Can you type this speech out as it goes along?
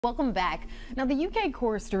Welcome back. Now, the UK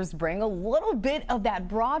Choristers bring a little bit of that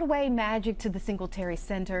Broadway magic to the Singletary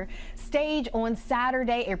Center stage on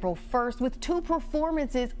Saturday, April 1st, with two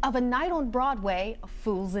performances of A Night on Broadway,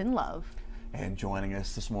 Fools in Love. And joining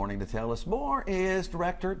us this morning to tell us more is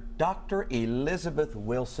director Dr. Elizabeth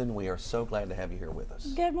Wilson. We are so glad to have you here with us.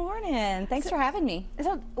 Good morning. Thanks for having me.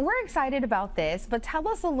 So we're excited about this, but tell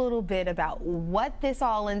us a little bit about what this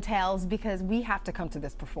all entails, because we have to come to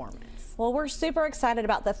this performance. Well, we're super excited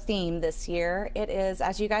about the theme this year. It is,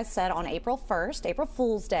 as you guys said, on April 1st, April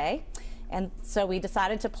Fool's Day. And so we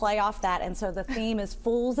decided to play off that, and so the theme is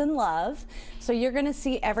Fools in Love. So you're going to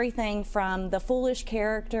see everything from the foolish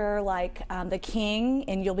character like the King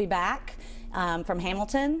in You'll Be Back from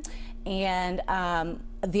Hamilton, and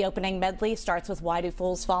the opening medley starts with Why Do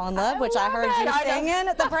Fools Fall in Love, which I heard you singing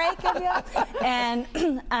at the break of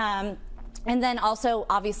you. And then also,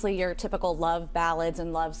 obviously, your typical love ballads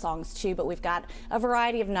and love songs, too. But we've got a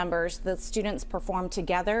variety of numbers. The students perform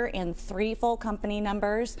together in 3 full company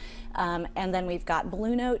numbers. And then we've got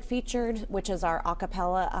Blue Note featured, which is our a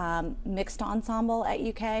cappella mixed ensemble at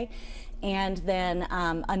UK. And then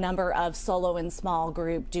a number of solo and small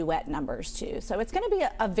group duet numbers, too. So it's going to be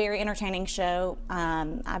a very entertaining show.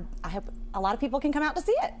 I hope a lot of people can come out to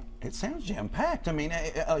see it. It sounds jam-packed. I mean,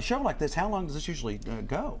 a show like this, how long does this usually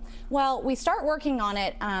go? Well, we start working on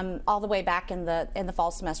it all the way back in the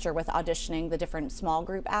fall semester with auditioning the different small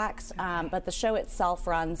group acts. But the show itself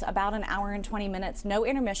runs about an hour and 20 minutes, no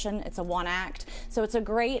intermission. It's a 1-act. So it's a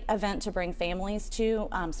great event to bring families to.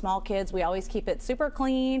 Small kids, we always keep it super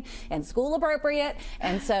clean and school appropriate.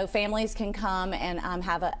 And so families can come and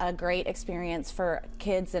have a great experience for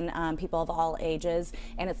kids and people of all ages.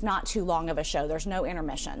 And it's not too long of a show. There's no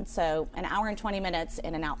intermission. So an hour and 20 minutes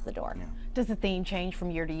in and out the door. Yeah. Does the theme change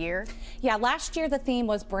from year to year? Yeah, last year the theme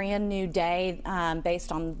was Brand New Day,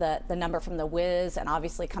 based on the number from The Wiz, and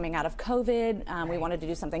obviously coming out of COVID, we wanted to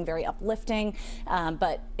do something very uplifting,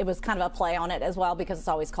 but it was kind of a play on it as well because it's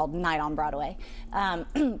always called Night on Broadway.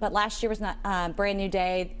 But last year was not, Brand New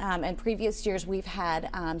Day, and previous years we've had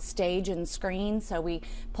stage and screen, so we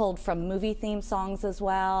pulled from movie theme songs as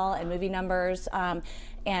well and movie numbers.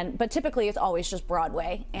 But typically it's always just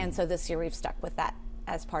Broadway, and so this year we've stuck with that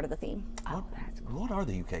as part of the theme. Oh, that's cool. What are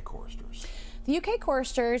the UK Choristers? The UK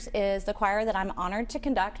Choristers is the choir that I'm honored to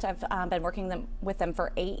conduct. I've been working with them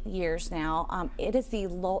for 8 years now. It is the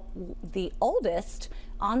oldest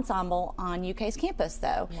ensemble on UK's campus,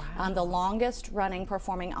 though. Wow. The longest running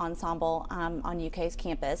performing ensemble on UK's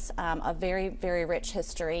campus. A very, very rich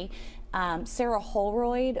history. Sarah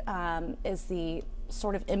Holroyd is the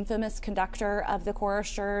sort of infamous conductor of the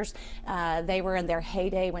Choristers. They were in their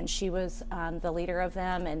heyday when she was the leader of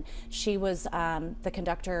them, and she was the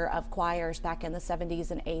conductor of choirs back in the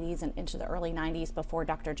 70s and 80s and into the early 90s before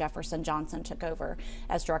Dr. Jefferson Johnson took over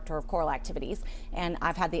as director of choral activities. And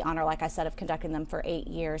I've had the honor, like I said, of conducting them for 8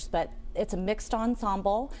 years. But it's a mixed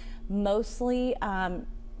ensemble, mostly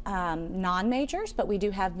non-majors, but we do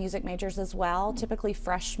have music majors as well. Typically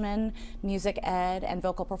freshmen, music ed, and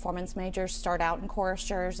vocal performance majors start out in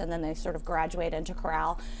choristers, and then they sort of graduate into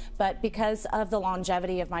chorale. But because of the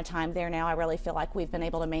longevity of my time there now, I really feel like we've been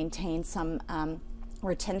able to maintain some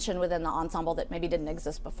retention within the ensemble that maybe didn't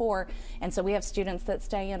exist before. And so we have students that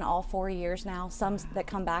stay in all 4 years now, some that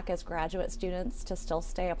come back as graduate students to still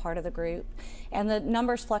stay a part of the group. And the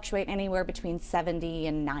numbers fluctuate anywhere between 70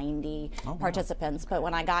 and 90 participants. But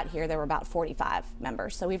when I got here, there were about 45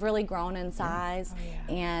 members. So we've really grown in size,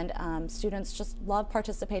 and students just love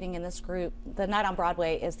participating in this group. The Night on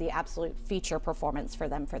Broadway is the absolute feature performance for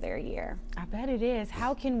them for their year. I bet it is.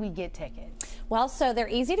 How can we get tickets? Well, so they're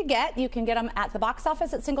easy to get. You can get them at the box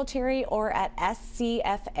office at Singletary or at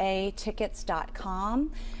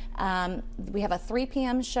scfatickets.com. We have a 3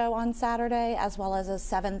 p.m. show on Saturday as well as a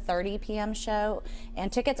 7:30 p.m. show,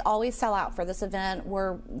 and tickets always sell out for this event.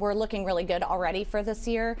 We're looking really good already for this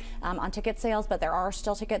year on ticket sales, but there are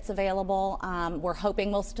still tickets available. We're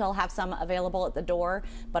hoping we'll still have some available at the door,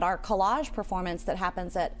 but our collage performance that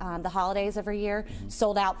happens at the holidays every year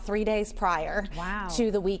sold out 3 days prior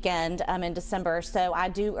to the weekend in December. So I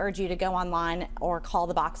do urge you to go online or call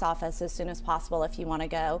the box office as soon as possible if you want to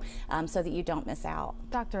go, so that you don't miss out.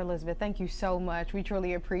 Dr. Elizabeth, thank you so much. We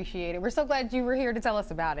truly appreciate it. We're so glad you were here to tell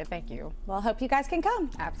us about it. Thank you. Well, I hope you guys can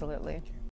come. Absolutely.